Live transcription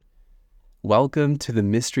Welcome to the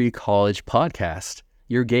Mystery College Podcast,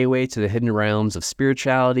 your gateway to the hidden realms of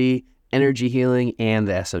spirituality, energy healing, and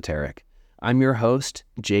the esoteric. I'm your host,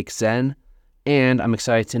 Jake Zen, and I'm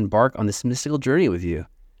excited to embark on this mystical journey with you.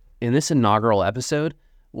 In this inaugural episode,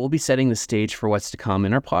 we'll be setting the stage for what's to come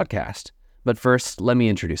in our podcast. But first, let me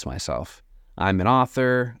introduce myself. I'm an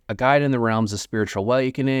author, a guide in the realms of spiritual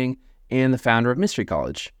awakening, and the founder of Mystery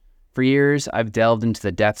College. For years, I've delved into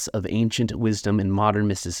the depths of ancient wisdom and modern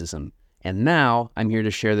mysticism, and now I'm here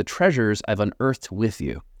to share the treasures I've unearthed with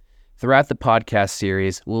you. Throughout the podcast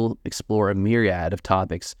series, we'll explore a myriad of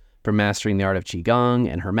topics, from mastering the art of Qigong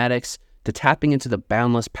and Hermetics to tapping into the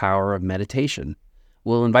boundless power of meditation.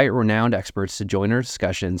 We'll invite renowned experts to join our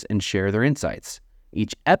discussions and share their insights.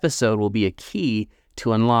 Each episode will be a key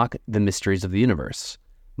to unlock the mysteries of the universe.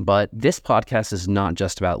 But this podcast is not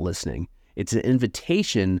just about listening. It's an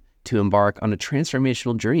invitation to embark on a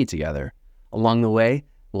transformational journey together. Along the way,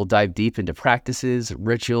 we'll dive deep into practices,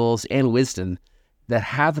 rituals, and wisdom that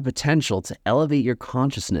have the potential to elevate your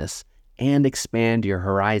consciousness and expand your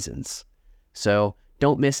horizons. So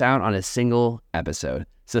don't miss out on a single episode.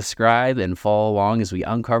 Subscribe and follow along as we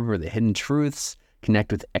uncover the hidden truths,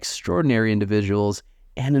 connect with extraordinary individuals,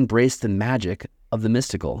 and embrace the magic of the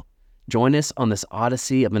mystical. Join us on this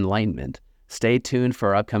odyssey of enlightenment. Stay tuned for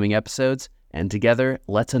our upcoming episodes, and together,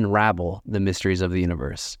 let's unravel the mysteries of the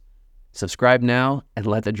universe. Subscribe now and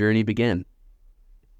let the journey begin.